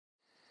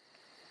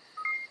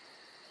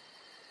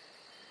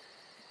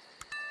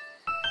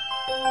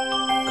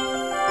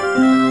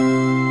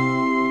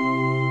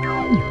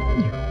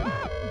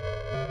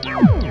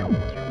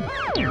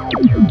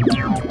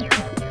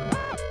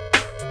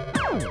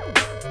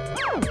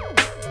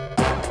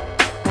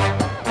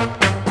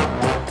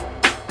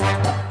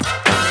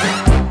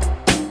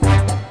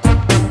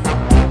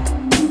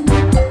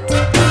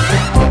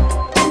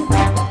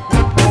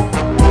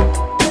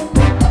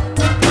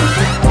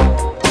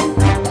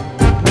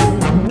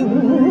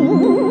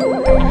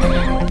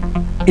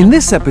In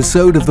this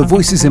episode of The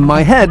Voices in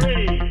My Head, 3,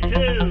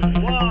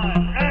 2,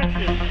 1,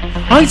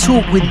 action! I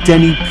talk with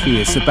Denney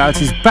Pierce about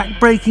his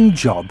backbreaking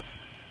job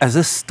as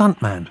a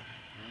stuntman.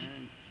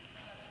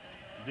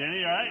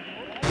 Denney, all right?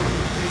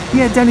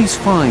 Yeah, Denney's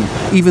fine,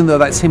 even though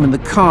that's him in the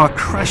car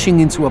crashing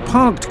into a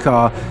parked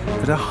car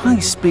at a high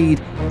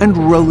speed and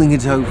rolling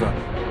it over.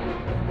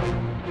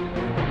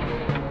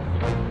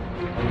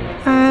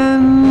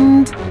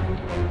 And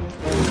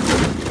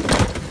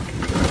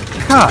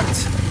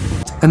cut.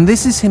 And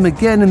this is him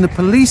again in the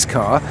police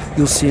car.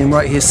 You'll see him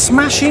right here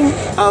smashing,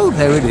 oh,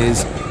 there it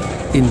is,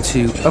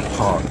 into a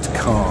parked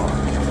car.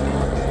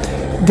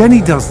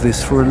 Denney does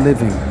this for a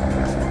living.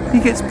 He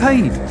gets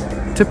paid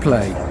to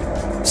play,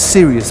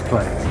 serious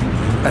play,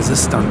 as a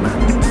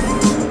stuntman.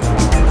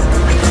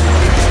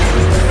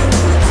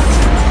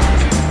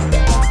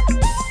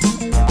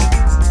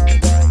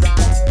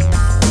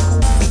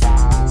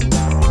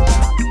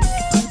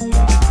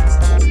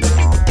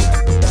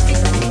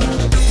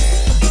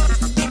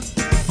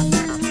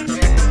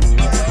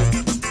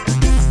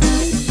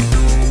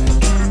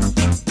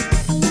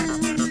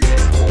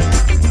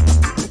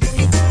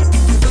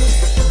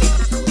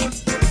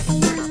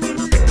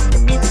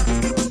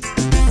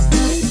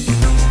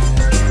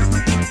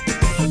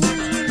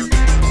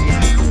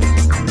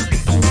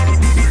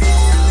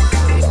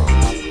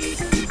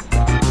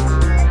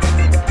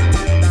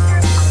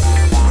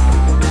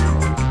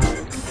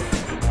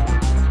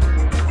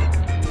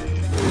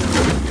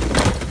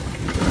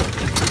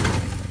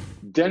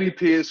 Denney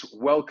Pierce,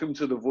 welcome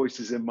to The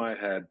Voices in My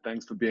Head.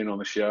 Thanks for being on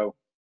the show.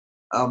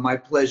 My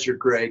pleasure,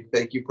 Greg.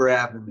 Thank you for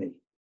having me.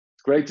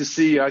 Great to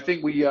see you. I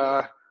think we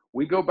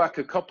go back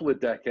a couple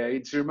of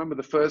decades. You remember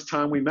the first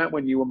time we met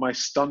when you were my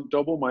stunt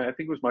double? I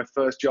think it was my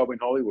first job in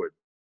Hollywood.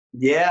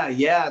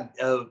 Yeah.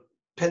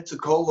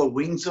 Pensacola,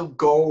 Wings of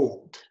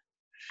Gold.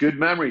 Good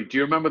memory. Do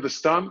you remember the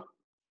stunt?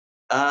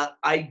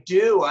 I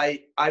do.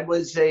 I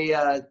was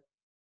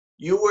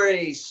you were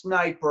a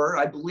sniper,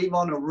 I believe,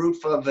 on a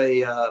roof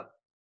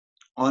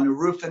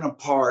in a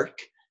park.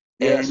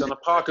 Yes, and on a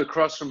park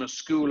across from a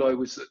school. I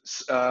was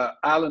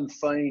Alan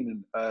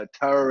Fane, a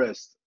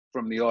terrorist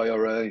from the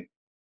IRA.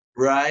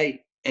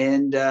 Right.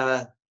 And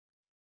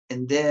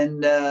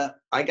then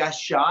I got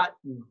shot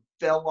and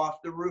fell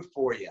off the roof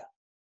for you.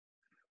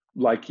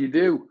 Like you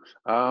do.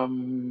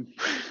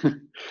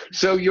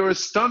 So you're a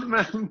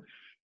stuntman,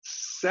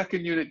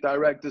 second unit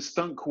director,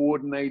 stunt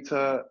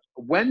coordinator.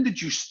 When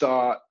did you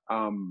start?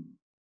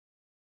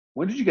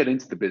 When did you get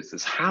into the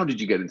business? How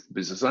did you get into the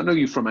business? I know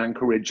you're from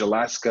Anchorage,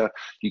 Alaska.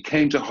 You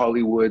came to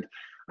Hollywood.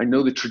 I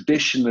know the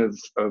tradition of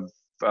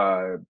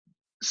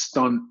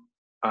stunt,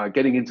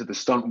 getting into the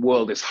stunt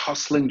world is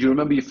hustling. Do you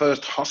remember your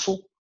first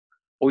hustle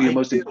or your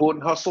most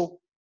important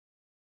hustle?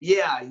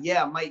 Yeah.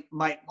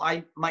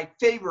 My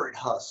favorite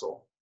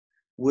hustle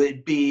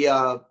would be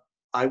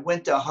I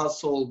went to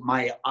hustle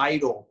my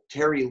idol,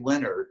 Terry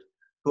Leonard,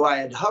 who I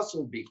had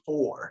hustled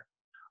before.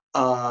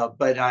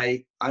 But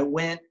I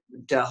went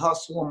to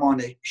hustle him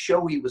on a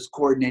show he was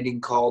coordinating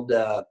called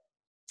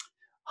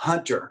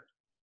Hunter.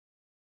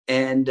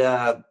 And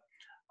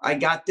I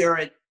got there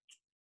it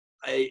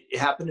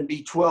happened to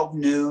be 12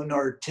 noon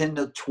or 10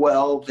 to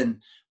 12 and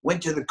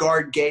went to the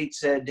guard gate,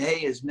 said,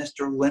 "Hey, is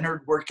Mr.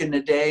 Leonard working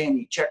today?" And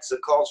he checks the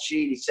call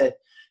sheet. He said,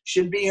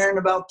 "Should be here in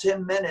about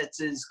 10 minutes.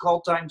 His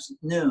call time's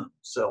noon."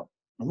 So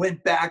I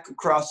went back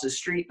across the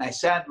street and I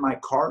sat in my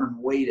car and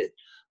waited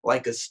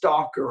like a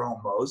stalker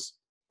almost.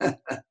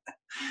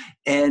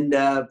 And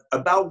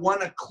about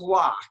 1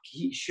 o'clock,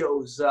 he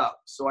shows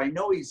up. So I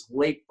know he's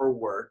late for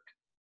work.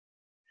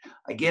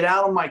 I get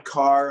out of my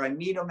car. I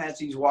meet him as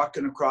he's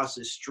walking across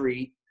the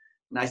street.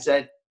 And I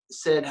said,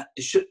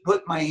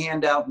 put my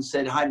hand out and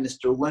said, "Hi,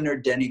 Mr.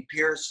 Leonard, Denney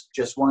Pierce.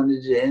 Just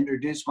wanted to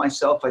introduce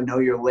myself. I know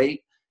you're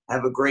late.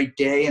 Have a great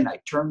day." And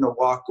I turned to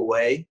walk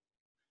away.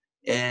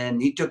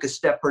 And he took a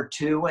step or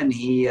two and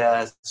he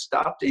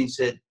stopped and he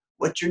said,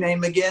 "What's your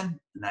name again?"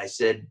 And I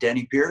said,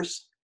 "Denney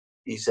Pierce."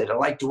 He said, "I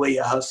like the way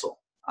you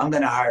hustle. I'm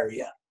going to hire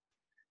you."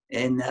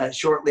 And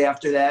shortly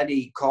after that,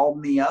 he called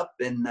me up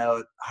and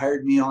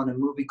hired me on a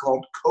movie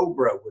called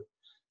Cobra with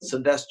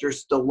Sylvester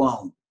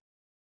Stallone.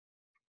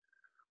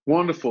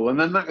 Wonderful. And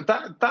then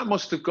that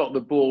must have got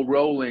the ball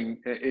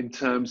rolling in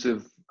terms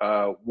of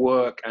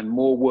work and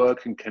more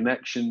work and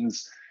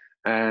connections.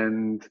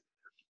 And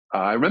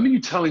I remember you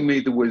telling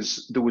me there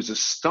was a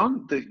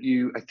stunt that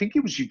you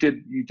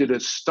did a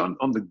stunt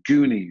on the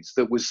Goonies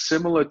that was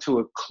similar to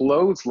a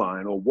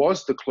clothesline, or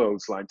was the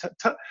clothesline.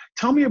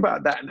 Tell me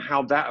about that and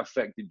how that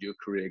affected your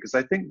career, because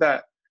I think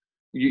that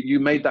you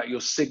made that your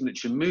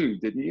signature move,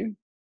 didn't you?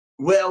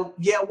 Well,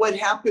 yeah, what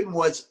happened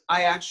was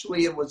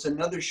it was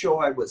another show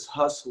I was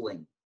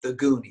hustling, The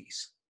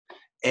Goonies.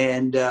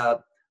 And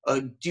a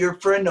dear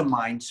friend of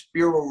mine,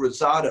 Spiro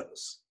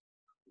Rosatos,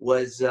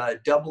 was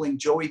doubling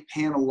Joey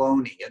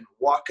Pantalone and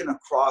walking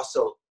across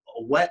a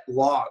wet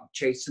log,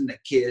 chasing the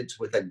kids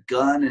with a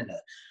gun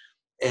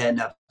and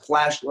a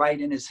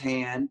flashlight in his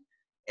hand.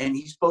 And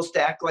he's supposed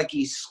to act like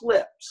he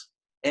slips.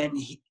 And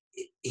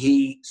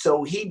he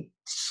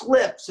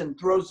slips and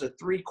throws a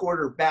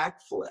 3/4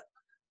 backflip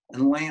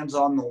and lands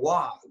on the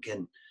log.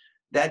 And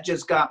that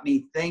just got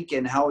me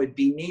thinking how it'd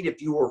be neat if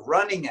you were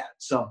running at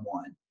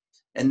someone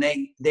and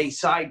they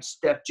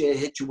sidestepped you,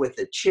 hit you with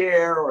a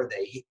chair, or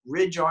they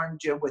ridge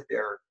armed you with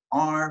their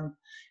arm,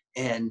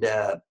 and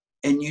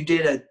you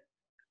did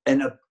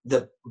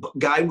the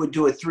guy would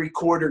do a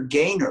 3/4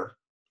 gainer,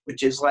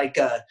 which is like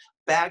a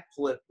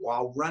backflip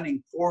while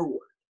running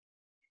forward.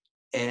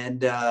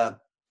 And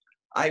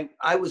I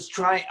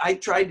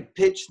tried to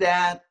pitch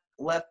that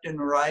left and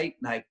right,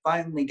 and I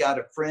finally got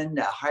a friend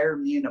to hire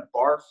me in a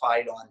bar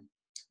fight on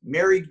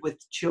Married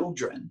with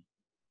Children.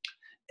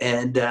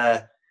 And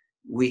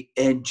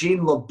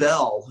Gene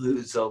LaBelle,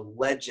 who's a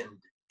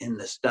legend in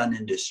the stunt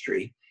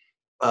industry,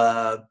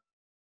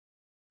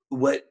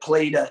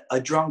 played a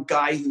drunk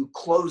guy who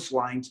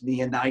clotheslines me,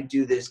 and I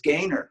do this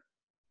gainer.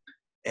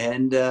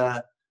 And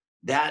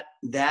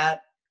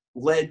that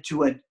led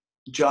to a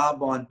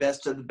job on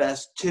Best of the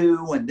Best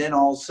 2, and then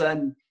all of a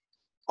sudden,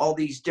 all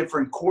these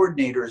different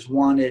coordinators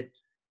wanted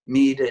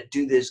me to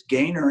do this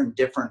gainer in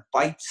different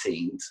fight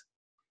scenes.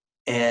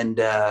 And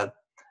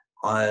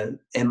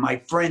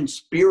my friend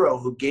Spiro,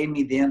 who gave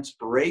me the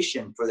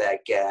inspiration for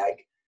that gag,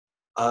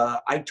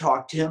 I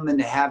talked him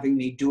into having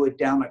me do it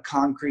down a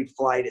concrete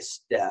flight of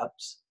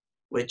steps,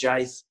 which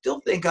I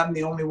still think I'm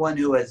the only one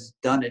who has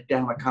done it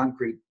down a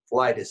concrete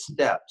flight of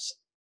steps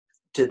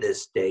to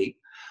this date.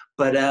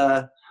 But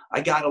I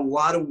got a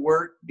lot of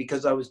work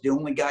because I was the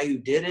only guy who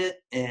did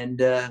it. And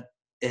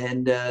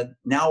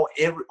now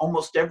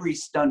almost every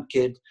stunt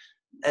kid,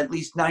 at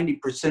least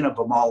 90% of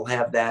them all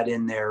have that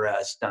in their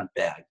stunt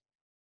bag.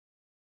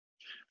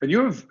 And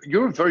you're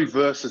a very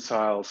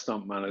versatile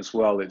stuntman as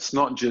well. It's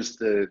not just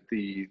the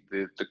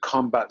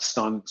combat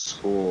stunts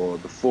or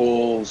the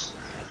falls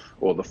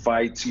or the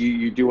fights.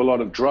 You do a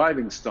lot of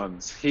driving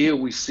stunts. Here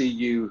we see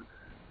you.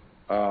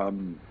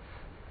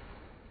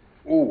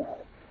 Oh,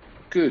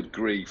 good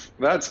grief!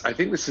 I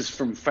think this is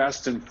from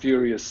Fast and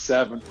Furious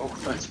 7. Oh,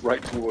 that's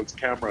right towards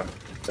camera.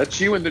 That's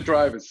you in the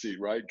driver's seat,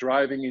 right?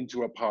 Driving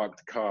into a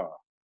parked car.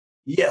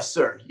 Yes,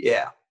 sir.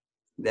 Yeah,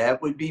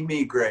 that would be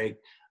me, Greg.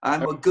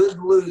 I'm a good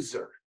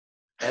loser.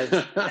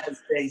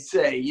 As they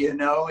say,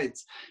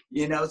 it's,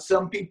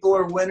 some people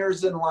are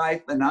winners in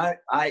life, and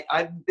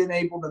I've been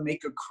able to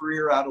make a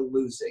career out of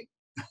losing.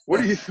 What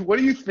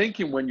are you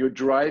thinking when you're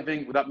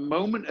driving? That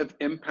moment of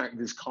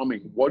impact is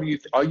coming.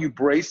 Are you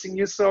bracing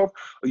yourself?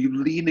 Are you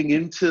leaning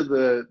into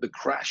the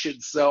crash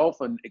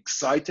itself and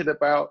excited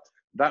about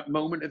that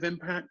moment of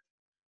impact?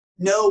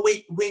 No,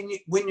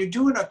 when you're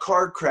doing a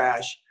car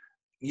crash,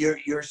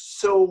 you're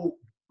so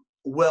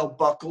well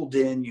buckled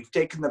in, you've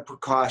taken the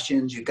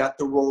precautions, you got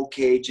the roll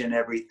cage and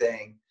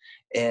everything,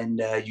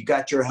 and you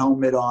got your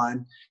helmet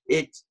on.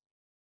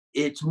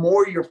 It's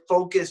more you're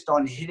focused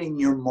on hitting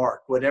your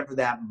mark, whatever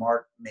that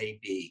mark may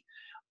be,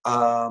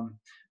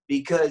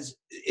 because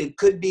it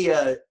could be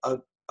a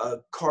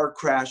car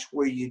crash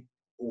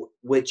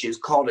which is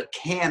called a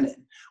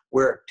cannon,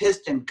 where a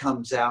piston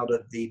comes out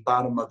of the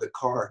bottom of the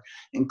car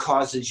and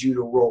causes you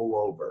to roll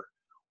over.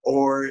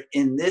 Or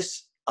in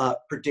this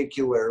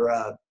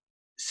particular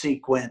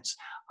sequence,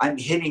 I'm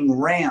hitting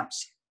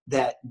ramps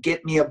that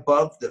get me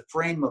above the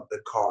frame of the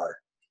car,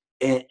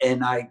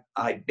 and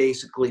I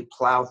basically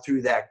plow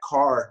through that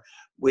car,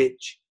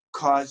 which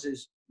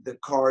causes the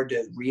car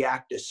to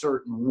react a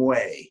certain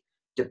way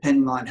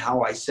depending on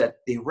how I set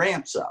the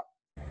ramps up.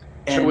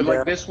 So with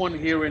like this one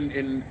here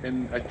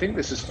in I think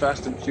this is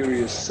Fast and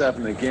Furious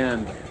 7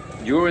 again,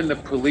 you're in the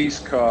police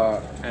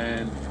car,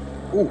 and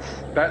oof,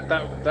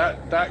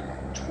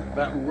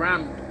 that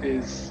ramp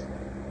is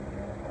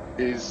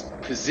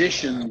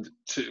positioned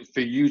for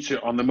you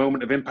to, on the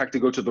moment of impact, to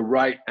go to the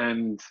right,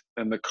 and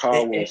the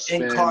car will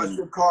spin and cause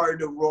the car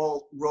to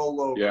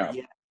roll over.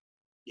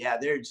 Yeah.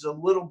 There's a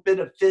little bit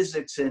of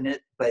physics in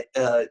it, but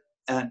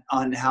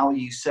on how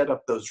you set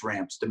up those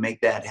ramps to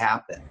make that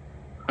happen.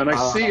 And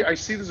I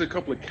see there's a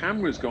couple of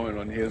cameras going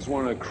on here. There's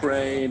one on a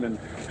crane, and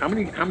how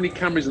many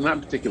cameras in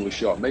that particular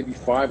shot? Maybe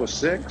 5 or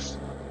 6?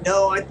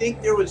 No, I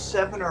think there was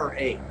 7 or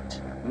 8.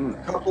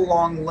 A couple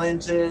long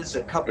lenses,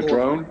 a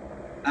drone,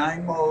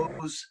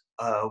 IMOs.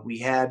 We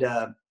had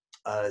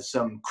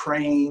some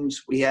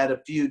cranes. We had a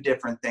few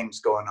different things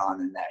going on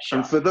in that shot.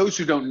 And for those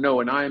who don't know,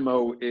 an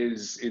IMO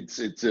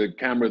it's a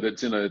camera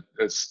that's in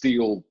a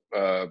steel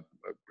a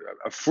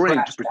frame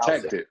Crash to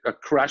protect housing. it, a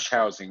crash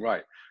housing,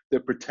 right,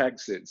 that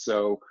protects it.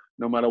 So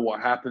no matter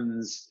what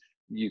happens,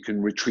 you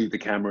can retrieve the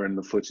camera and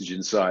the footage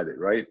inside it,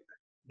 right?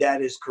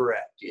 That is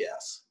correct.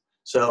 Yes.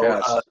 So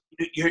yes.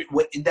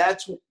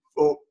 that's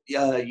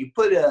you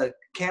put a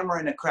camera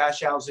in a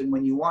crash housing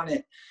when you want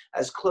it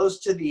as close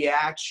to the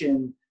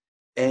action,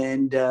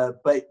 and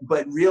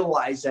but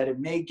realize that it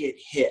may get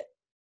hit,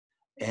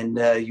 and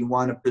you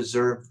want to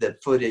preserve the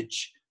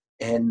footage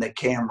and the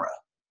camera.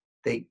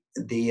 The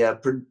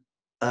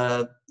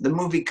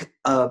movie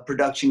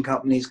production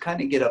companies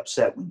kind of get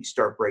upset when you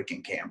start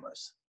breaking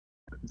cameras.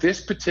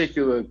 This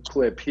particular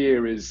clip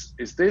here is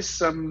this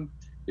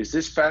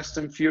Fast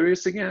and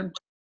Furious again?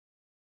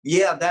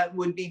 Yeah, that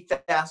would be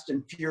Fast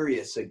and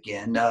Furious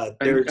again.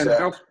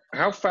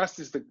 How fast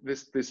is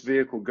this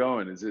vehicle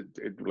going? Is it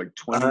like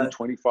 20,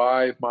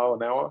 25 mile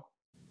an hour?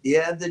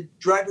 Yeah, the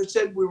driver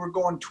said we were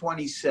going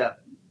 27.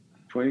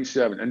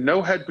 27, and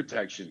no head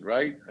protection,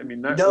 right? I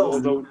mean,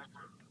 No.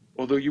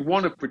 Although you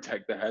want to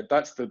protect the head,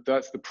 that's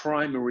the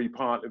primary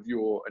part of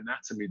your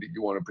anatomy that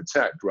you want to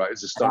protect, right?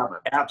 As a stuntman.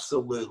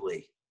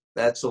 Absolutely,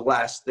 that's the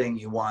last thing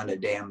you want to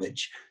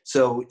damage.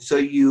 So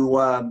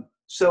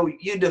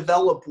you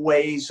develop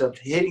ways of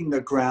hitting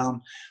the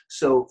ground,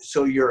 so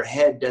your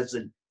head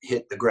doesn't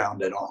hit the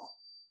ground at all.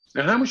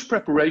 Now, how much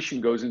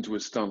preparation goes into a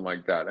stunt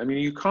like that? I mean,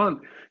 you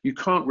can't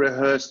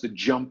rehearse the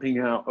jumping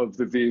out of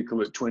the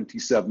vehicle at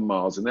 27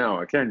 miles an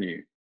hour, can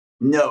you?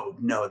 No,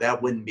 that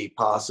wouldn't be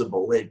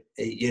possible.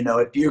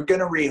 If you're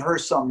going to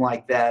rehearse something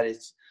like that,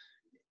 it's,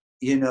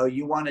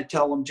 you want to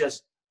tell them,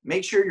 just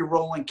make sure you're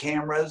rolling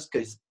cameras,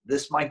 because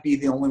this might be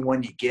the only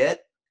one you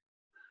get.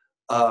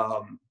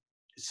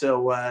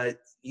 So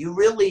you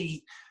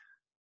really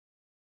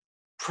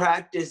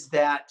practice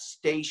that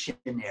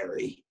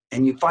stationary,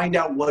 and you find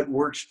out what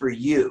works for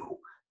you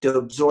to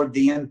absorb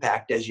the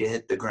impact as you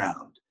hit the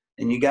ground.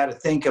 And you got to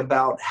think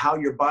about how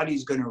your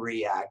body's going to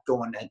react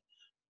going at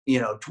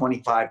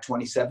 25,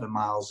 27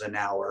 miles an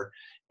hour,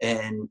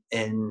 and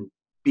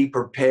be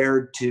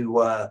prepared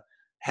to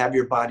have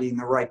your body in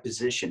the right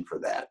position for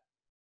that.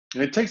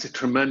 And it takes a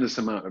tremendous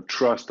amount of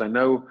trust. I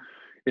know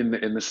in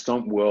the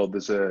stunt world,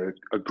 there's a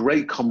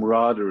great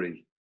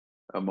camaraderie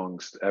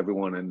amongst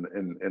everyone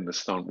in the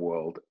stunt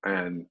world,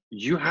 and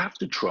you have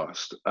to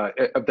trust.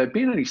 Have there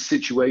been any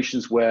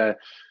situations where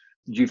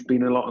you've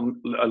been a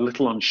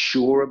little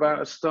unsure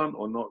about a stunt,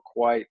 or not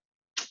quite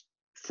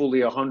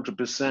fully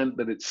 100%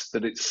 that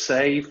it's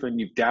safe, and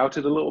you've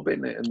doubted a little bit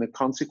in the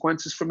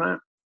consequences from that?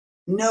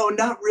 No,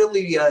 not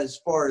really, as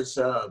far as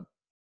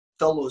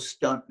fellow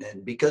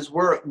stuntmen, because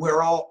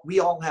we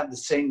all have the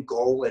same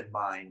goal in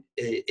mind.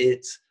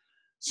 It's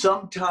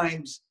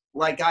sometimes,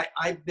 like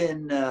I've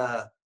been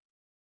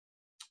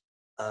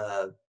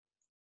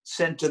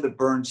sent to the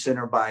burn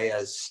center by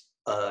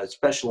a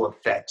special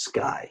effects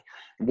guy.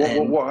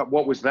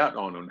 What was that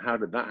on, and how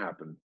did that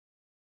happen?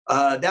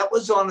 That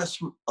was on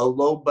a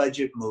low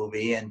budget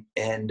movie,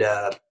 and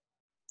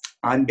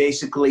I'm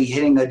basically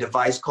hitting a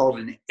device called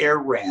an air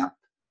ramp,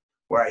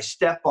 where I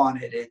step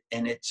on it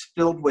and it's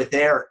filled with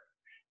air,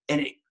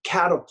 and it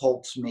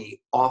catapults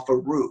me off a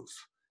roof,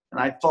 and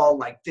I fall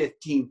like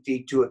 15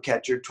 feet to a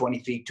catcher, 20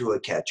 feet to a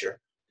catcher.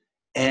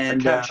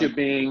 And a catcher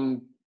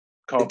being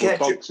cardboard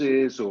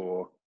boxes,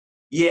 or?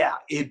 Yeah,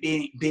 it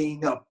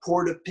being a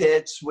porta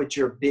pits, which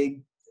are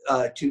big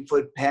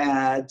 2-foot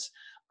pads,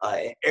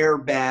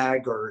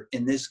 airbag, or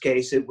in this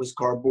case, it was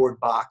cardboard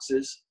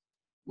boxes,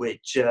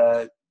 which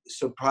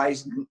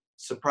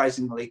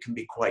surprisingly can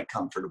be quite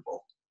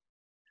comfortable.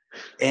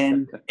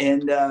 And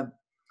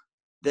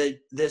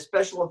the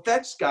special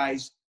effects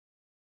guys,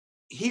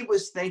 he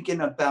was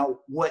thinking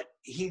about what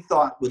he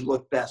thought would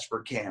look best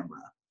for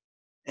camera,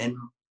 and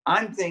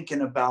I'm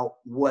thinking about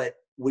what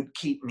would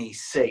keep me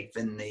safe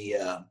in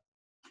the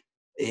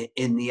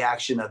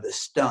action of the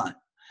stunt.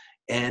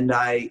 And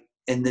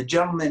the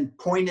gentleman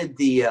pointed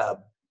the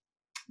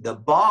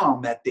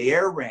bomb at the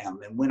air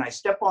ramp, and when I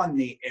step on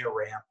the air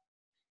ramp,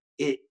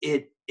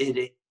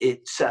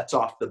 it sets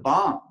off the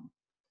bomb.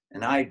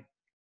 And I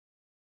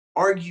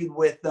argued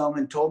with them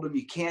and told him,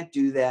 you can't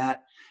do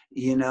that,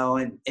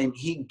 and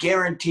he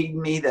guaranteed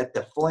me that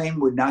the flame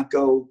would not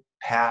go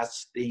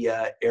past the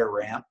air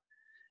ramp.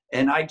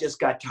 And I just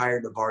got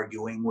tired of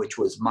arguing, which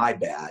was my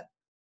bad,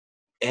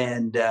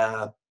 and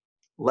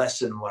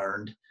lesson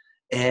learned.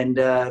 And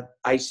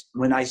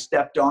when I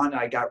stepped on,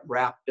 I got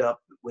wrapped up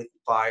with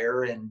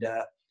fire, and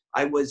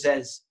I was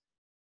as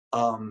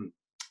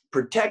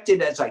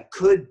protected as I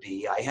could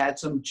be. I had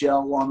some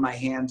gel on my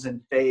hands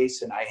and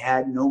face, and I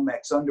had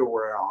Nomex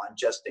underwear on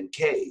just in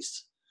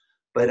case.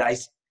 But I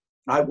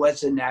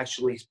wasn't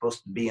actually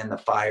supposed to be in the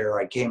fire.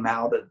 I came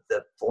out of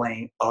the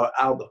flame, out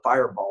of the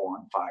fireball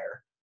on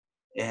fire,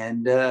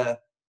 and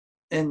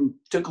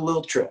took a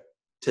little trip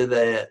to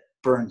the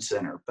burn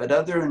center. But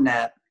other than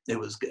that, it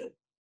was good.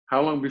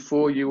 How long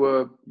before you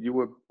were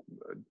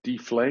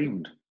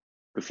deflamed?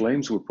 The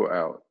flames were put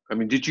out. I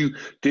mean,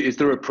 is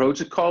there a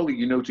protocol that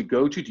you know to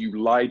go to? Do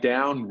you lie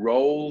down,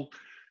 roll?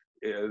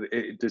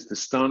 Does the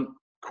stunt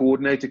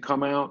coordinator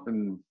come out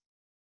and?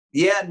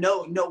 Yeah,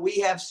 no, we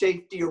have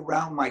safety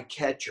around my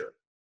catcher.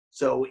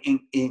 So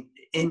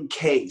in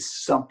case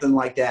something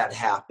like that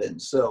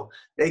happens. So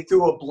they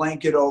threw a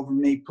blanket over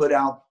me, put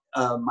out,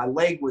 my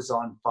leg was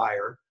on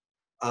fire.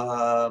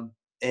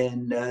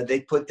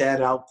 they put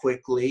that out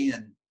quickly,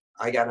 and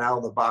I got out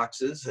of the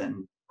boxes,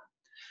 and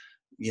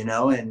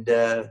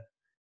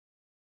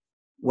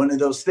one of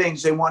those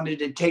things, they wanted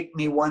to take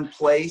me one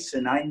place,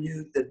 and I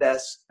knew the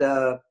best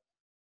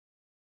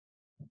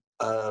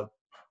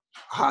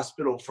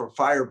hospital for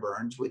fire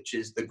burns, which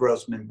is the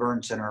Grossman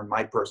Burn Center, in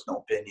my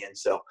personal opinion.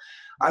 So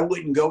I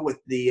wouldn't go with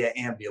the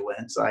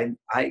ambulance. I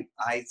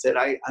said,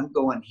 I'm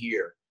going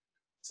here.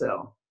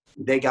 So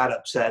they got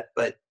upset,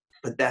 but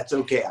that's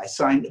okay. I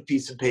signed a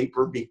piece of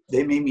paper.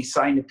 They made me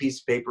sign a piece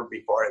of paper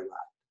before I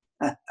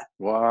left.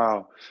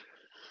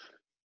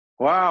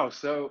 Wow.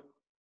 So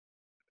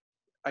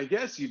I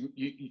guess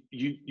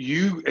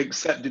you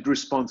accepted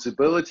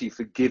responsibility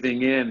for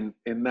giving in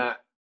that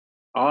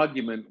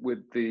argument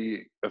with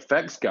the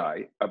effects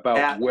guy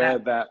about where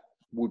that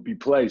would be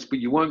placed, but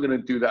you weren't going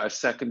to do that a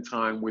second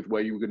time with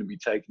where you were going to be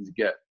taken to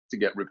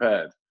get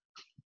repaired.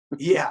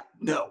 Yeah,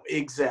 no,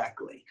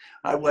 exactly.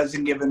 I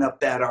wasn't giving up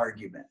that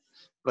argument,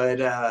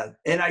 but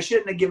and I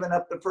shouldn't have given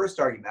up the first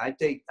argument. I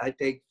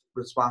take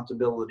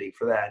responsibility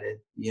for that. It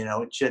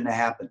shouldn't have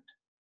happened.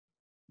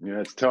 Yeah,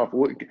 it's tough.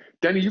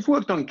 Denney, you've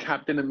worked on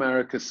Captain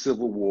America: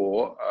 Civil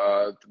War,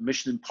 the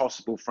Mission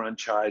Impossible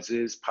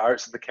franchises,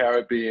 Pirates of the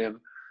Caribbean.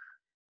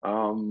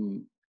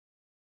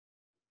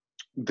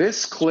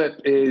 This clip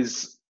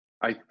is,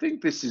 I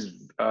think this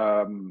is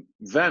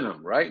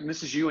Venom, right? And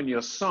this is you and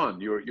your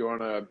son. You're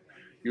on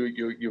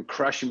you're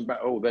crashing back.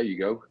 Oh, there you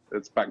go.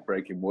 That's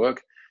backbreaking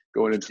work,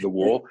 going into the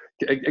wall.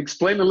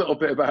 Explain a little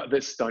bit about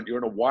this stunt.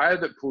 You're on a wire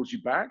that pulls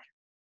you back.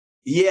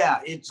 Yeah,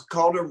 it's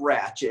called a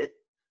ratchet,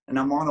 and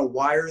I'm on a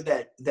wire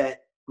that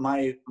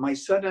my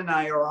son and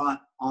I are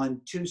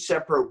on two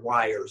separate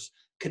wires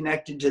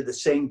connected to the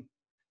same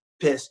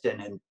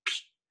piston,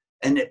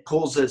 and it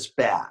pulls us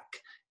back.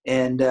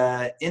 And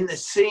in the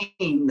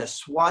scene, the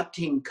SWAT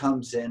team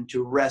comes in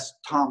to arrest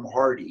Tom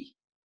Hardy,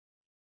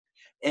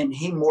 and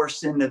he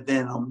morphs into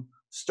Venom,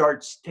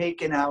 starts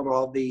taking out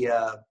all the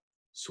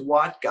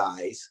SWAT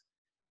guys,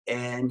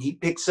 and he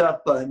picks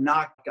up a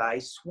knock guy,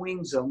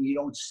 swings him. You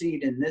don't see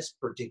it in this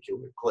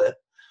particular clip,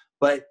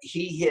 but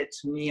he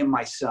hits me and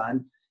my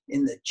son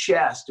in the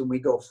chest, and we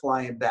go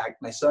flying back.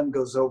 My son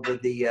goes over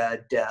the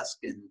desk,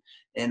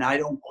 and I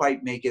don't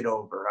quite make it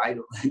over. I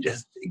don't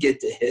just get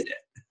to hit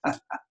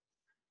it.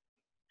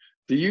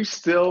 Do you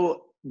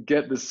still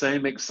get the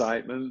same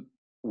excitement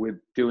with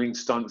doing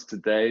stunts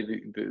today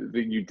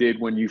that you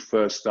did when you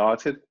first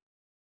started?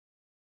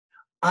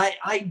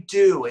 I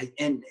do,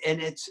 and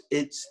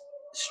it's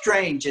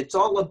strange. It's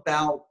all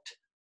about,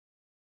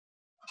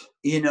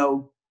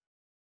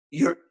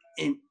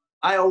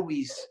 I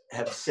always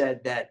have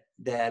said that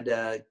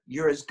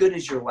you're as good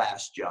as your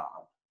last job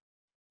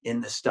in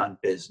the stunt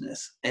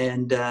business,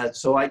 and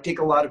so I take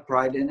a lot of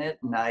pride in it,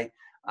 and I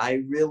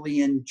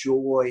really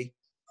enjoy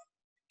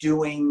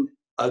doing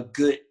a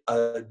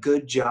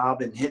good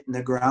job and hitting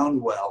the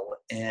ground well.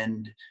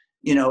 And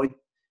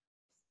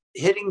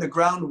hitting the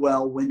ground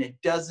well when it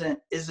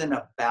isn't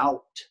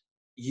about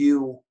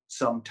you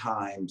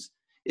sometimes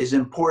is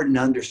important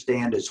to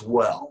understand as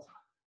well.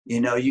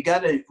 You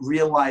got to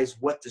realize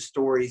what the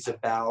story's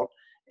about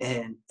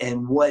and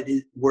what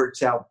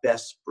works out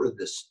best for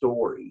the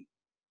story.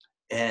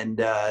 And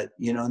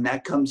and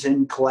that comes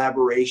in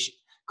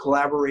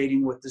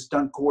collaborating with the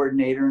stunt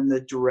coordinator and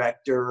the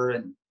director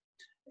and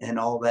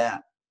all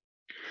that.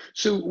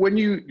 So when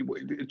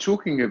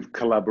talking of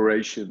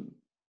collaboration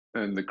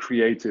and the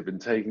creative and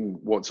taking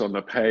what's on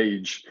the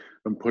page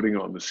and putting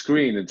it on the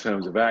screen in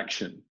terms of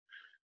action,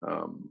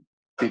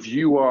 if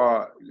you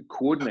are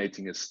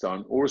coordinating a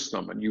stunt or a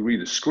stuntman, you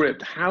read a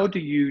script, how do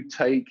you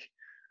take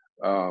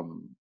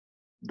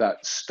that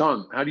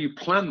stunt? How do you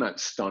plan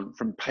that stunt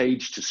from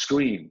page to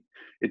screen?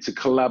 It's a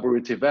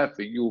collaborative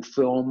effort.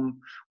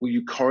 Will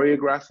you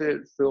choreograph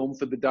it, film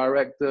for the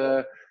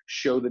director,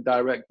 show the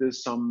director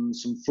some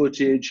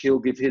footage, he'll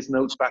give his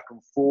notes back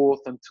and forth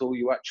until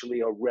you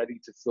actually are ready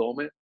to film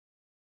it?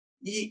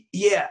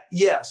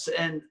 Yes.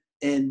 And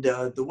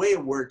the way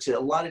it works, a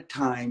lot of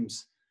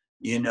times,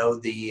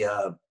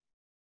 the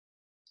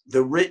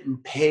written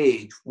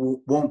page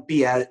won't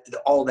be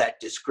all that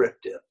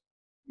descriptive,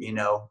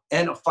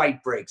 and a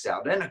fight breaks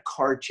out and a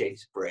car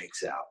chase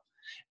breaks out.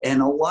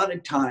 And a lot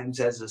of times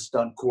as a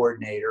stunt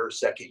coordinator or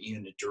second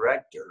unit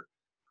director,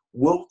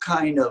 we'll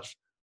kind of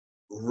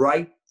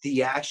write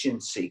the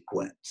action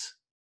sequence,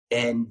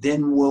 and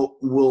then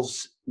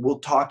we'll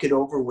talk it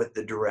over with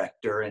the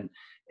director, and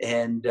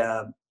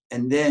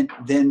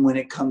then when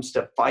it comes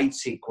to fight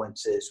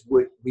sequences,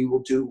 we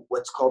will do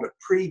what's called a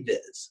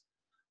previs,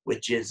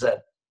 which is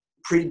a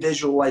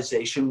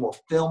pre-visualization. We'll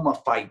film a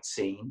fight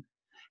scene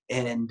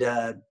and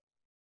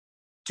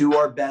do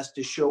our best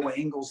to show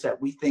angles that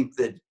we think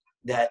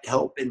that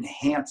help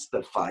enhance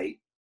the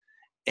fight.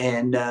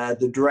 And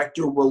the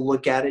director will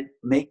look at it,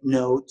 make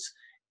notes,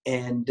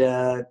 and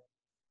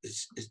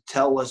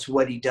tell us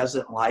what he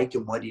doesn't like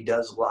and what he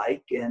does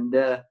like, and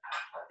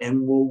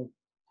we'll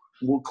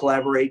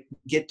collaborate,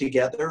 get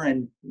together,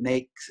 and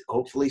make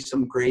hopefully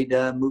some great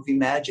movie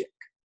magic.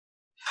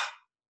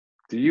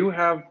 Do you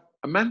have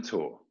a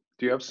mentor?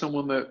 Do you have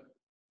someone that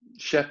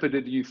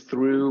shepherded you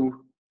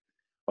through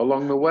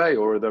along the way,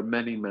 or are there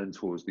many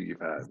mentors that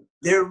you've had?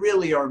 There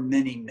really are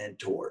many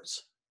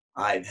mentors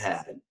I've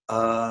had.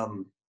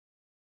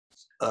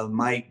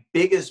 My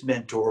biggest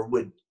mentor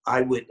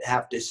I would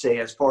have to say,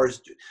 as far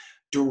as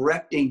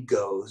directing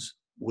goes,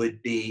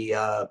 would be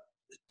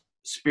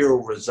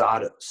Spiro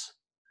Rosatos,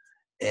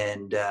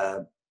 and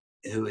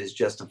who is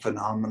just a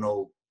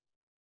phenomenal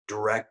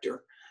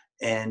director,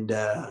 and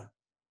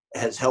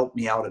has helped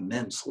me out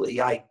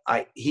immensely.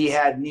 He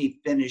had me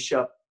finish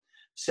up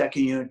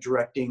second unit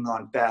directing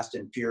on Fast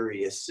and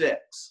Furious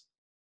 6,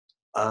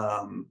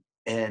 and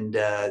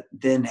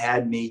then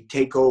had me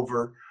take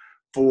over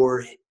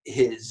for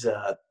his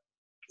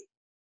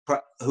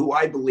who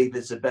I believe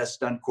is the best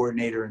stunt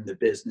coordinator in the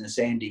business,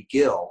 Andy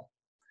Gill,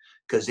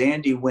 because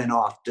Andy went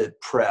off to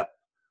prep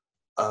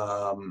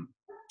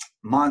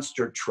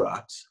monster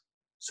trucks.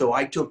 So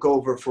I took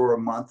over for a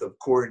month of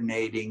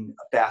coordinating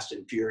Fast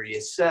and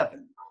Furious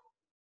 7.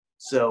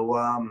 So,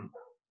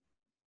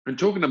 and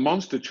talking to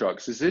monster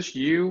trucks, is this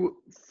you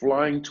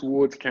flying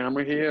towards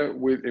camera here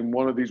in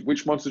one of these?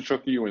 Which monster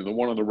truck are you in? The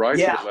one on the right or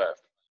the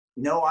left?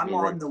 No, I'm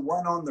on right. the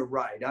one on the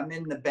right. I'm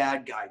in the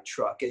bad guy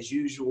truck. As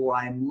usual,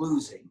 I'm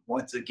losing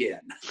once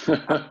again.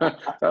 That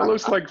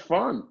looks like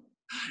fun.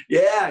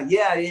 Yeah.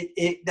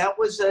 That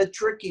was a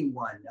tricky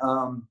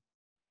one.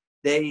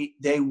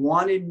 They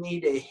wanted me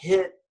to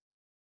hit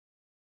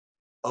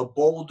a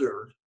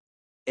boulder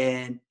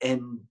and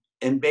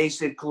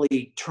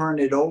basically turn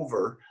it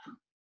over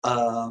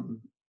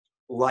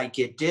like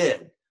it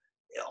did,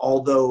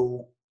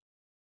 although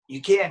you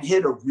can't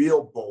hit a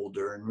real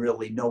boulder and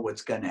really know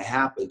what's going to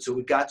happen. So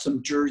we got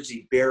some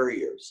Jersey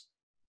barriers,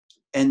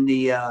 and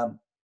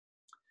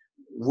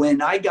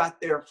when I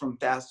got there from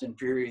Fast and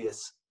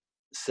Furious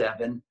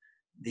 7,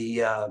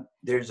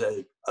 there's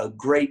a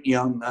great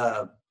young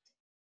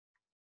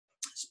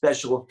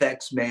special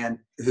effects man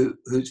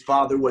whose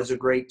father was a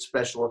great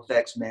special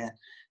effects man,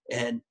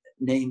 and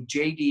named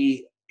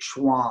J.D.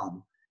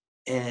 Schwam,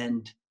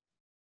 and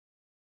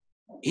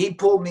he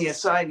pulled me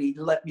aside and he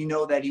let me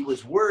know that he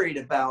was worried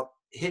about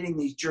hitting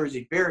these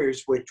Jersey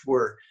barriers, which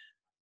were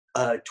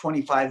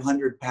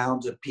 2,500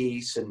 pounds a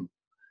piece and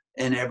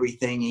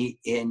everything.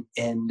 I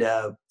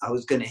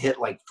was going to hit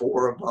like 3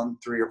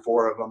 or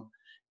 4 of them,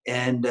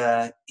 and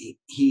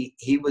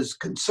he was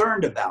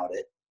concerned about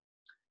it.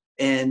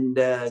 And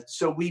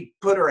so we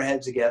put our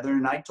heads together,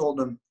 and I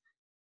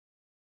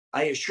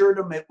assured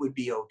him it would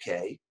be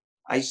okay.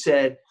 I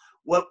said,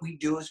 what we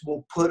do is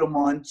we'll put them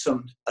on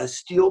a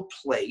steel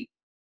plate,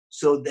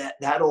 so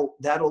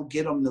that'll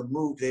get them to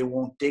move. They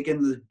won't dig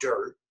into the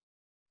dirt,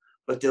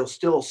 but they'll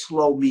still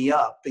slow me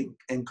up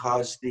and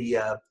cause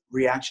the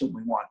reaction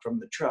we want from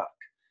the truck.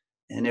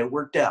 And it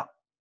worked out.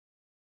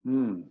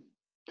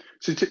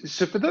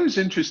 So for those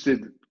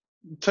interested,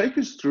 take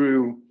us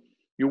through.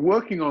 You're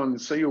working on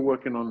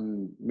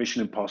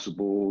Mission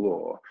Impossible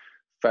or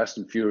Fast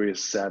and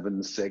Furious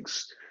 7,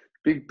 6,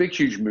 big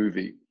huge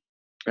movie,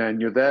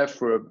 and you're there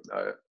for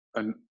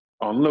on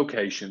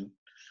location.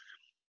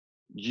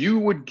 You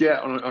would get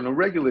on a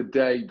regular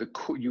day,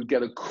 you'd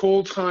get a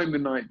call time the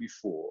night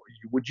before.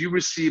 Would you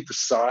receive the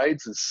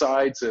sides? And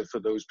sides are, for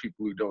those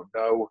people who don't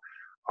know,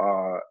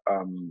 are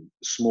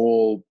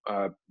small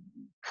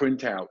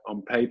printout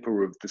on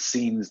paper of the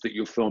scenes that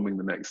you're filming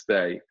the next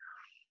day.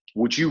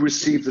 Would you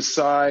receive the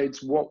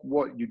sides?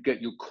 What you'd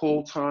get your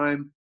call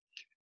time?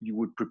 You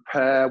would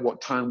prepare.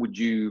 What time would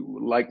you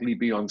likely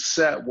be on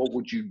set? What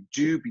would you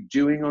be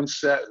doing on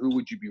set? Who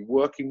would you be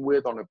working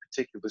with on a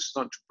particular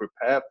stunt to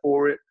prepare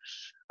for it?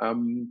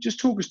 Just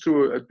talk us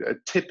through a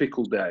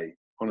typical day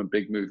on a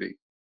big movie.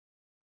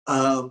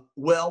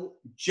 Well,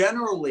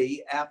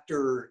 generally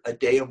after a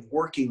day of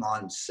working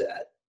on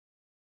set,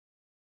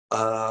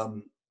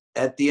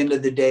 at the end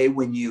of the day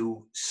when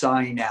you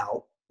sign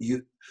out,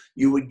 you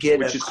would get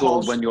which a is call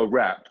called when you're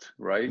wrapped,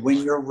 right? When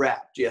you're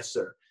wrapped, yes,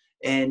 sir.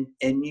 And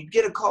you'd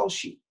get a call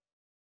sheet,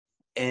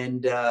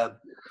 and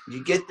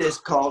you get this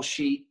call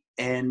sheet,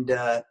 and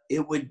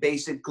it would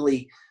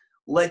basically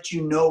let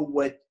you know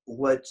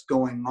what's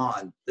going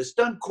on. The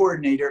stunt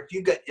coordinator,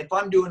 if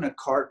I'm doing a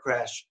car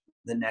crash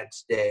the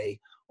next day,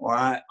 or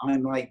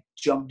I'm like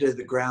jumped to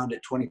the ground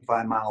at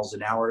 25 miles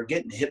an hour,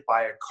 getting hit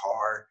by a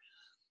car,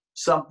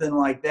 something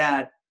like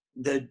that,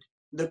 the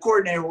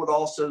coordinator would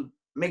also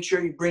make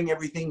sure you bring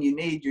everything you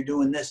need. You're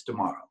doing this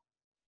tomorrow.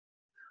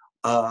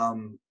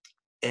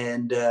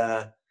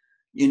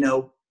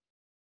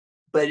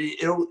 But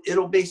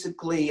it'll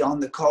basically on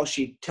the call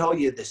sheet tell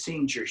you the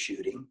scenes you're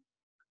shooting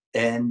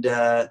and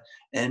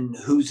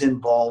who's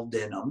involved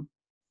in them.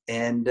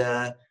 And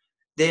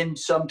then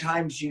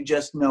sometimes you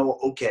just know,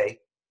 okay,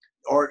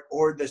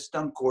 or the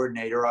stunt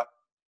coordinator,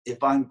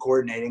 if I'm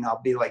coordinating,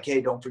 I'll be like,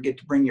 hey, don't forget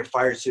to bring your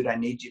fire suit. I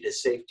need you to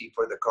safety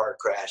for the car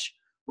crash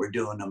we're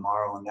doing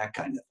tomorrow, and that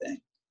kind of thing.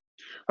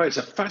 Right, it's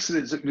a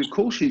fascinating. The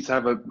call sheets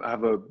have an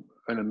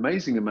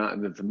amazing amount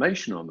of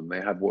information on them. They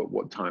have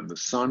what time the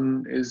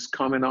sun is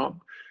coming up.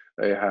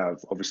 They have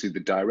obviously the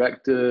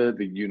director,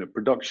 the unit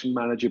production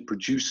manager,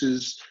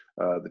 producers,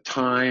 the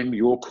time,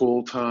 your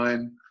call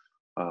time.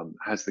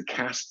 has the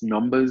cast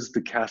numbers.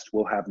 The cast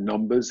will have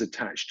numbers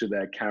attached to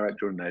their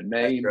character and their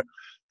name. Right.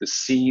 The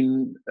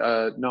scene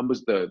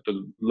numbers, the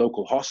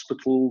local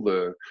hospital,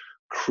 the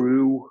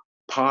crew,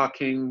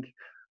 parking,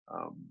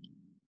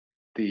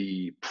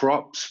 the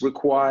props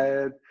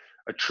required,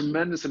 a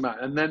tremendous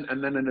amount, and then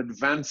an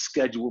advanced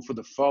schedule for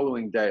the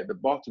following day at the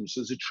bottom. So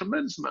there's a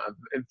tremendous amount of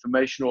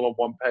information all on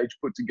one page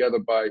put together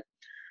by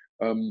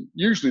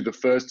usually the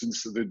first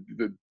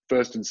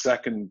and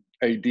second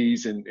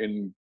ADs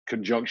in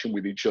conjunction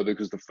with each other,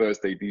 because the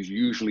first AD is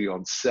usually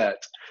on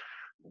set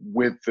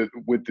with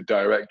the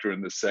director,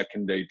 and the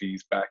second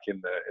ADs back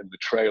in the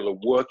trailer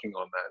working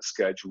on that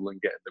schedule and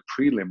getting the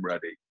prelim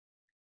ready.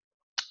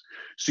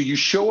 So you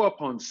show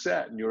up on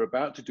set and you're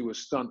about to do a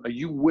stunt. Are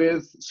you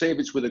with, say if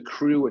it's with a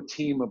crew, a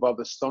team of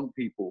other stunt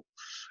people,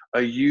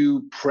 are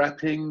you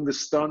prepping the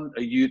stunt?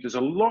 There's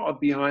a lot of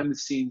behind the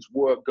scenes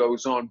work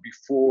goes on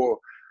before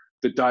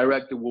the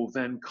director will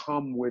then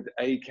come with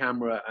a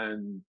camera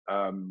and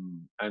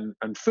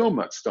film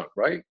that stunt,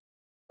 right?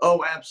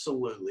 Oh,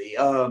 absolutely.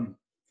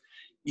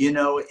 You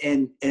know,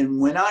 and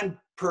when I'm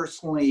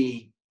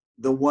personally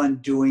the one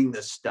doing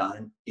the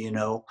stunt, you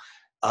know,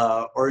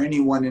 or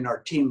anyone in our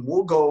team,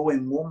 we'll go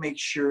and we'll make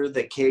sure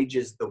the cage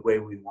is the way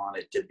we want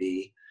it to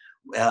be,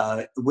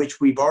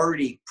 which we've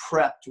already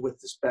prepped with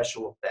the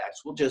special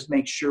effects. We'll just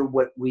make sure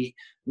what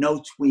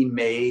notes we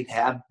made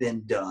have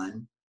been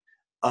done.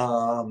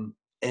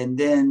 And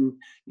then,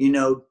 you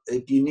know,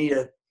 if you need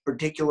a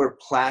particular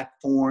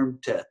platform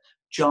to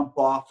jump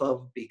off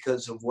of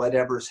because of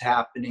whatever's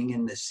happening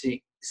in the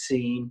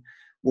scene,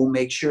 we'll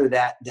make sure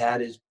that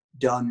is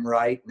done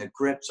right. And the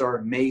grips are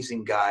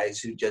amazing guys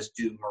who just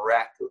do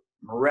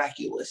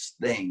miraculous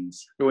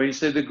things. When you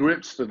say the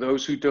grips, for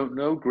those who don't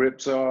know,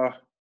 grips are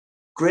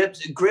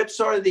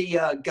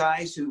the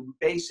guys who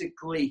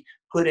basically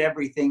put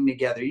everything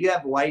together. You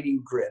have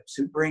lighting grips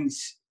who bring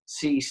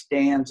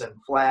stands and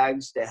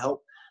flags to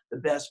help the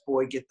best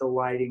boy get the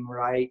lighting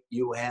right.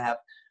 You have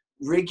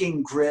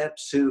rigging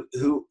grips who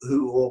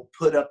will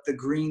put up the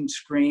green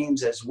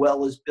screens as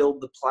well as build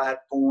the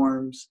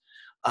platforms.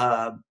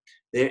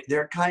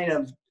 They're kind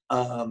of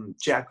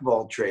jack of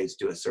all trades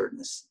to a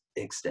certain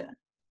extent.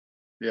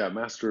 Yeah,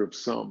 master of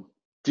some.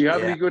 Do you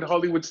have any good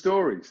Hollywood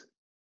stories?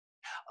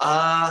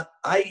 I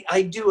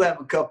do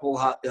have a couple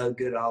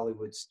good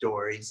Hollywood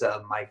stories.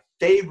 My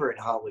favorite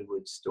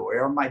Hollywood story,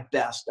 or my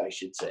best, I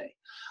should say,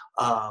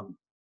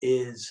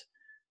 is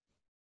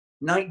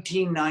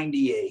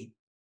 1998,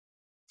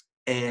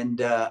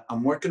 and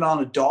I'm working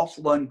on a Dolph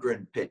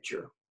Lundgren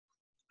picture,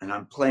 and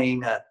I'm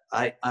playing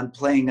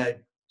a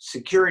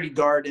security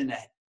guard in an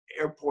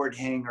airport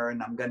hangar,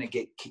 and I'm going to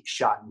get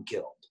shot and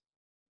killed.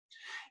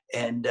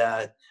 And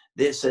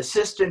this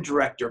assistant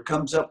director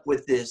comes up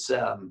with this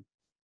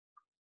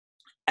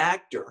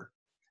actor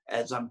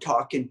as I'm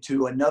talking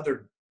to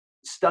another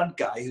stunt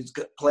guy who's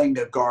playing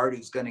a guard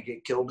who's going to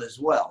get killed as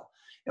well.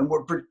 And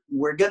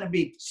we're going to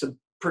be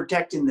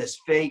protecting this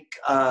fake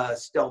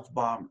stealth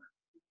bomber.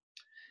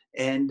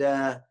 And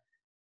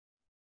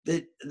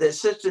the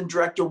assistant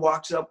director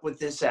walks up with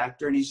this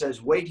actor and he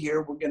says, "Wait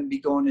here, we're going to be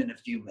going in a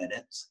few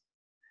minutes."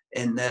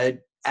 And the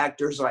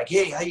actor's like,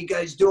 "Hey, how you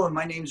guys doing?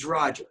 My name's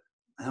Roger."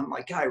 And I'm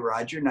like, "Hi,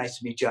 Roger. Nice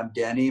to meet you. I'm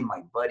Denney." And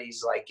my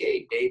buddy's like,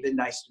 "Hey, David,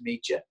 nice to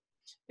meet you."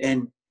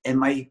 And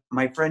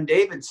my friend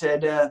David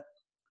said,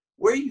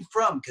 "Where are you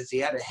from?" Because he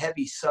had a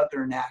heavy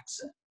Southern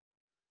accent.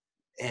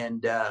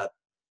 And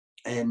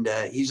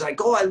he's like,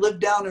 "Oh, I live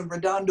down in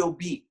Redondo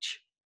Beach."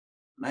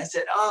 And I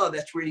said, "Oh,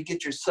 that's where you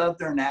get your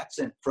Southern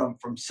accent from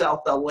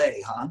South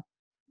LA, huh?"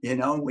 You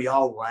know, and we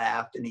all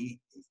laughed. And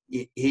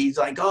he's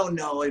like, "Oh,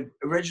 no,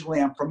 originally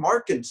I'm from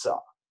Arkansas.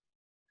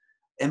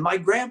 And my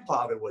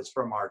grandfather was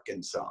from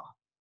Arkansas,"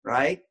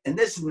 right? And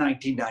this is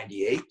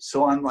 1998.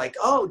 So I'm like,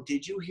 "Oh,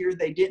 did you hear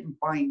they didn't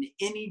find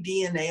any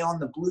DNA on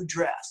the blue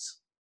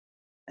dress?"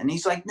 And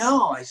he's like,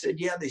 "No." I said,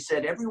 "Yeah, they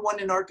said everyone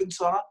in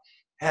Arkansas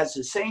has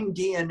the same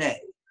DNA."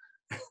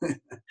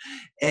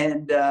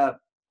 And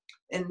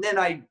then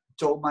I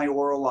told my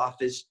oral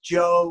office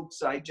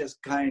jokes. I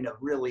just kind of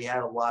really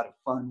had a lot of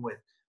fun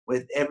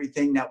with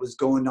everything that was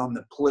going on,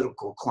 the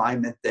political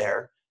climate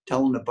there,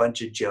 telling a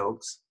bunch of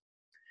jokes.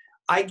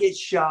 I get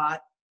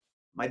shot.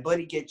 My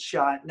buddy gets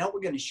shot. Now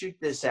we're going to shoot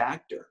this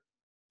actor.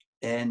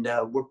 And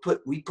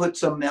we put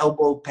some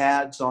elbow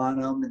pads on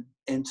him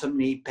and some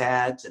knee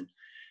pads.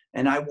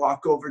 And I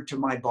walk over to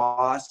my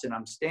boss and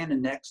I'm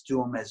standing next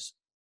to him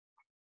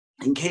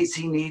in case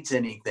he needs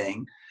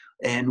anything,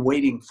 and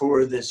waiting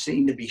for the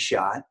scene to be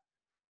shot.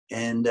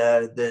 And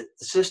the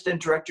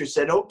assistant director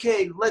said,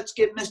 "Okay, let's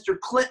get Mr.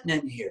 Clinton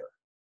in here."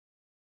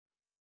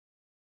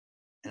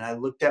 And I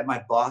looked at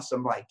my boss.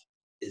 I'm like,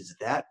 "Is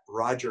that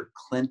Roger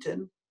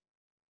Clinton?"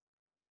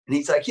 And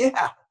he's like,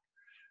 "Yeah."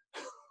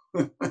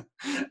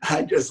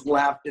 I just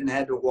laughed and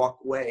had to walk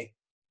away.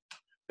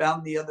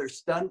 Found the other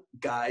stunt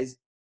guys.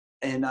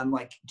 And I'm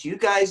like, "Do you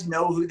guys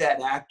know who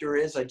that actor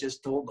is I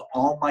just told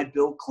all my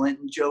Bill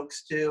Clinton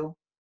jokes to?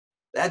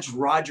 That's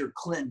Roger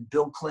Clinton,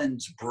 Bill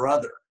Clinton's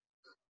brother."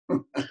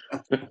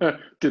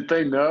 Did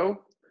they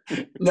know?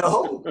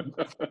 No,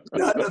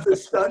 none of the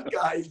stunt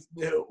guys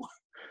knew.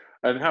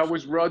 And how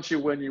was Roger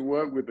when you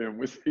worked with him?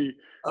 Was he,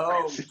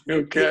 Oh, was he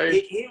okay?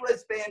 he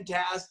was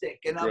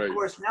fantastic. And of Great.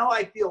 course, now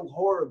I feel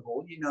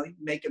horrible. You know,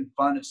 making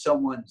fun of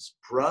someone's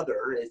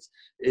brother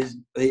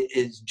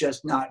is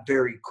just not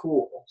very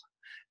cool.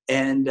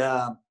 And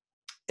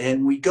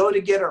we go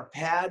to get our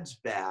pads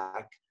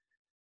back,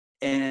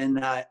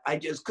 and I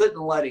just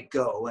couldn't let it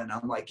go. And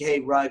I'm like,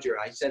 hey, Roger,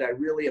 I said, I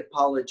really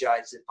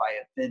apologize if I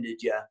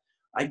offended you.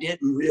 I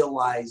didn't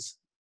realize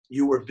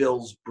you were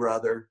Bill's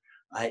brother.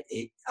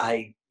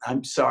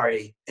 I'm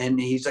sorry. And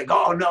he's like,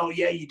 oh, no,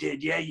 yeah, you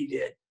did. Yeah, you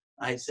did.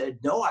 I said,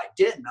 no, I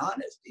didn't,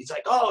 honest. He's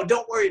like, oh,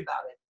 don't worry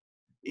about it.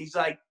 He's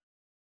like,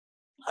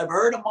 I've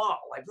heard them all.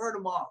 I've heard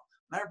them all.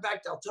 Matter of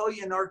fact, I'll tell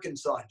you an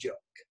Arkansas joke.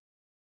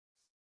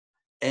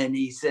 And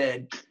he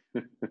said,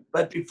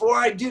 but before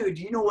I do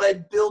you know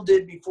what Bill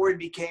did before he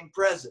became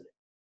president?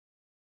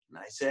 And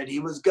I said, he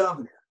was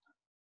governor.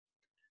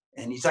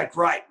 And he's like,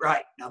 right.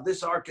 Now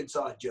this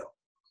Arkansas joke.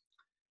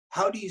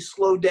 How do you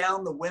slow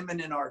down the women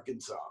in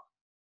Arkansas?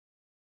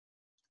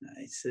 And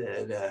I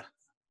said,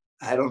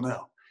 I don't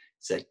know.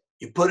 He said,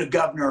 you put a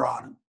governor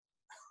on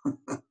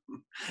them.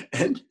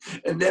 and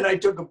then I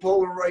took a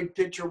Polaroid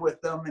picture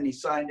with them, and he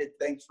signed it,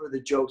 thanks for the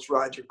jokes,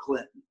 Roger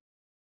Clinton.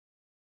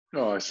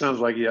 Oh, it sounds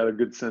like he had a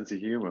good sense of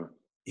humor.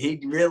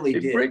 He really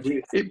did.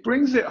 It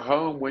brings it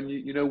home when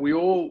we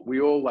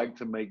all like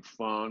to make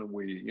fun, and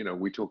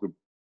we talk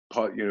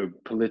about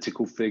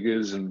political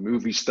figures and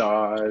movie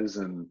stars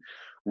and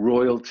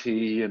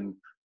royalty, and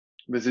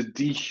there's a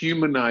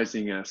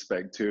dehumanizing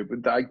aspect to it,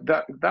 but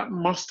that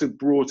must have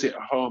brought it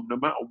home, no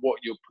matter what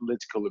your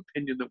political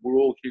opinion, that we're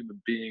all human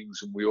beings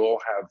and we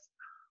all have.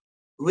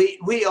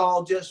 We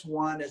all just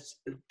want to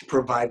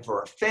provide for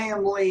our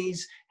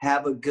families,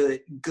 have a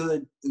good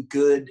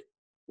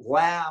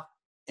laugh,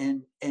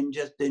 and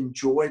just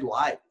enjoy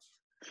life.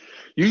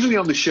 Usually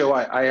on the show,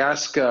 I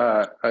ask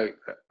a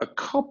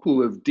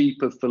couple of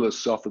deeper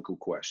philosophical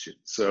questions.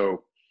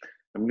 So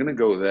I'm going to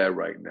go there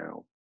right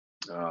now.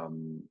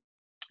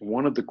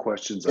 One of the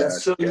questions I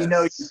ask so guests, you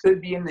know, you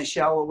could be in the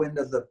shallow end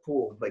of the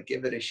pool, but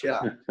give it a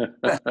shot.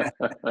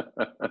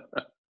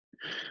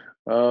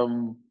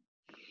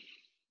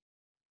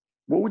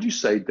 What would you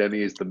say,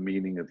 Denney, is the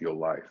meaning of your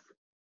life?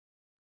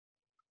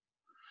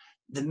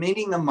 The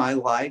meaning of my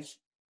life,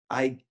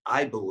 I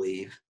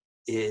believe,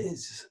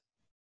 is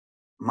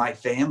my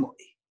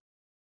family.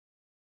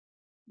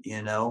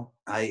 You know,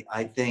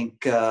 I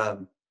think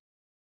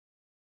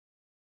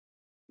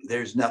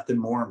there's nothing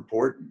more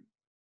important.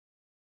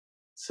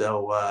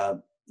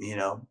 So,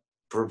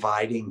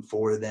 providing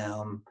for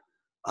them,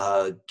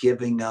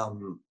 giving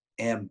them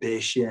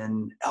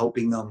ambition,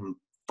 helping them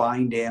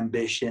find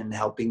ambition,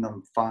 helping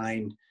them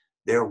find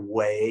their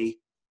way,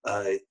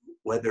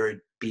 whether it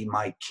be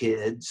my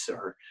kids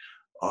or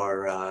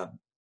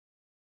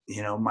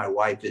my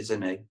wife is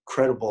an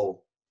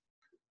incredible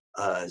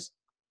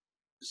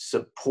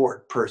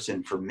support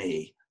person for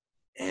me.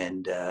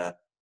 And I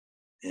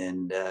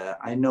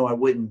know I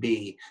wouldn't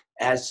be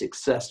as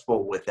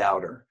successful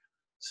without her.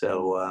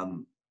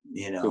 So,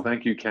 So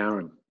thank you,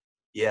 Karen.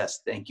 Yes,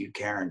 thank you,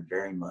 Karen,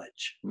 very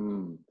much.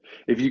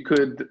 If you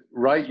could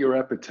write your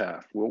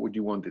epitaph, what would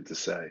you want it to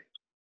say?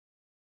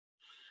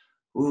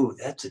 Ooh,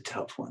 that's a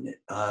tough one.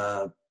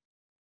 A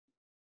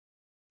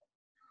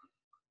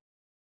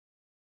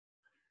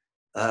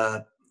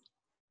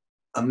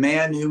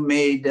man who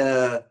made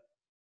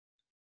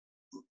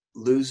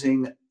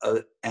losing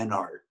an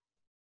art.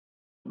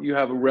 You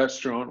have a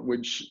restaurant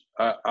which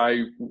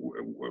I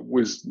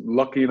was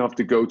lucky enough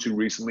to go to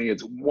recently.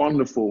 It's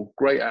wonderful,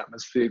 great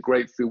atmosphere,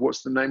 great food.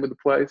 What's the name of the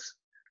place?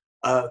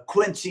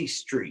 Quincy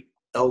Street,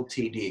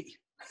 LTD.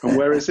 And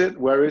where is it?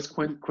 Where is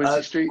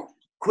Quincy Street?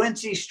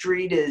 Quincy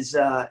Street is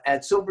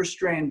at Silver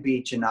Strand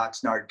Beach in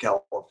Oxnard,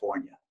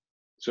 California.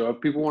 So if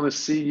people want to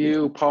see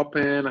you, pop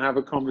in, have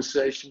a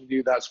conversation with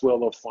you, that's where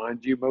they'll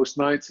find you most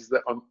nights. Is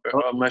that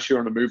unless you're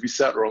on a movie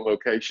set or on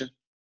location?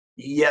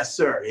 Yes,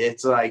 sir.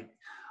 It's like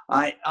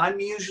I'm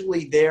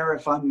usually there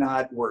if I'm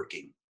not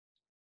working.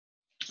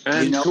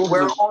 And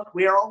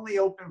we are only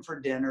open for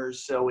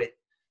dinners, so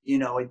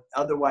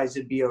otherwise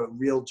it'd be a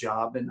real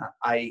job, and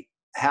I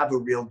have a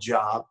real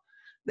job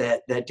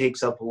that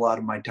takes up a lot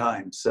of my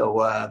time.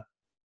 So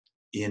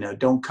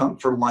don't come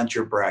for lunch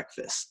or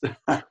breakfast.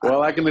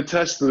 Well, I can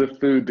attest to the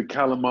food. The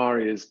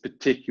calamari is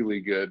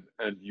particularly good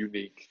and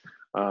unique.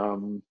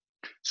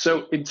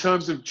 So in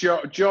terms of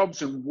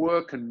jobs and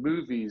work and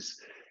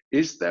movies,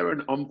 is there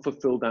an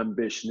unfulfilled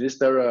ambition? Is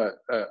there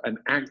an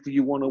actor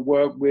you want to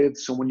work with,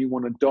 someone you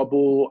want to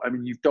double? I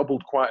mean, you've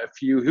doubled quite a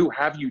few. Who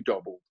have you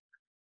doubled?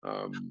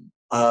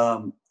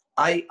 I've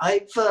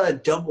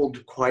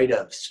doubled quite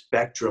a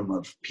spectrum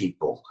of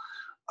people.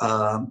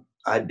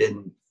 I've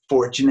been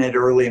fortunate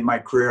early in my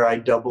career. I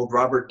doubled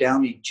Robert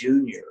Downey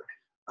Jr.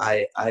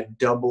 I've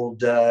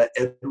doubled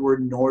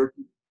Edward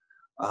Norton.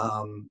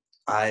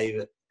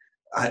 I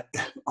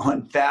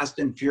on Fast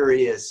and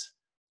Furious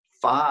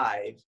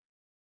 5,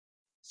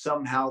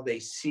 somehow they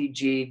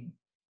CG'd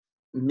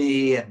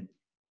me, and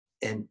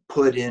and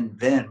put in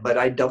Vin, but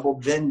I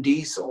doubled Vin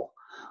Diesel,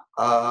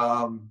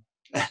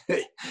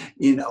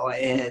 you know,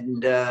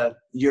 and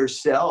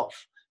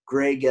yourself,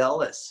 Greg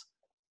Ellis.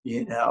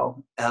 You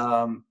know,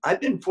 I've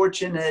been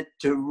fortunate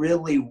to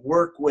really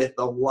work with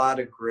a lot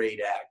of great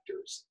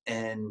actors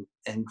and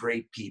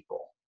great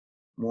people,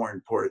 more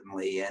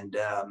importantly. And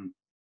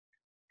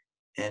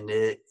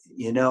it,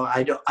 you know,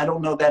 I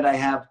don't know that I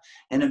have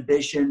an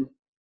ambition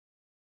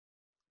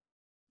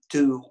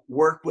to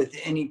work with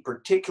any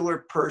particular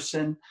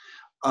person.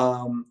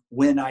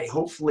 When I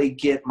hopefully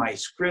get my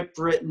script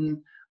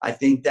written, I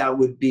think that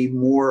would be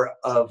more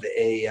of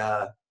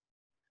a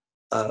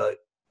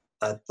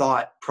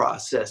thought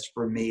process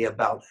for me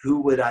about who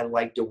would I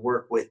like to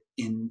work with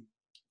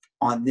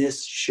on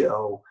this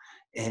show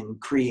and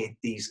create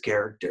these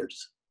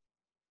characters.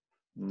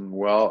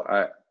 Well,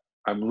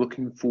 I'm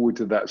looking forward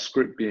to that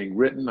script being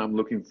written. I'm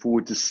looking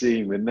forward to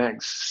seeing the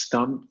next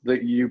stunt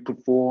that you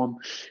perform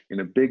in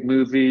a big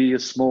movie, a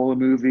smaller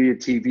movie, a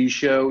TV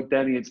show.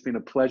 Denney, it's been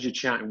a pleasure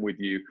chatting with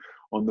you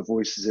on The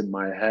Voices in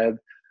My Head.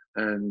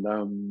 And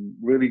I'm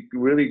really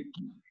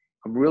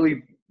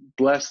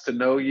blessed to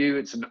know you.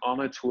 It's an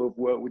honor to have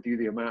worked with you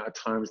the amount of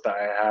times that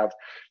I have.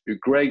 You're a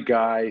great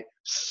guy,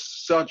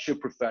 such a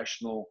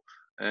professional,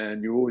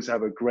 and you always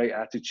have a great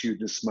attitude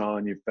and a smile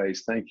on your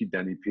face. Thank you,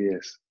 Denney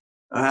Pierce.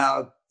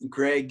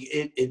 Greg,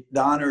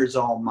 the honor is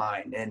all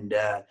mine. And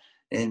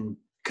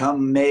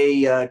come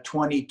May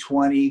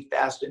 2020,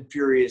 Fast and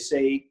Furious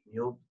 8,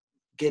 you'll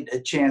get a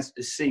chance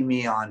to see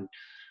me on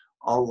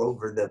all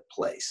over the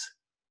place,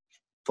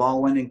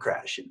 falling and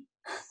crashing.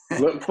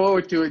 Look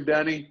forward to it,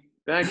 Denney.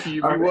 Thank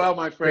you. Be well,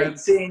 my friend. Great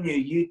seeing you.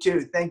 You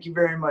too. Thank you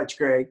very much,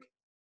 Greg.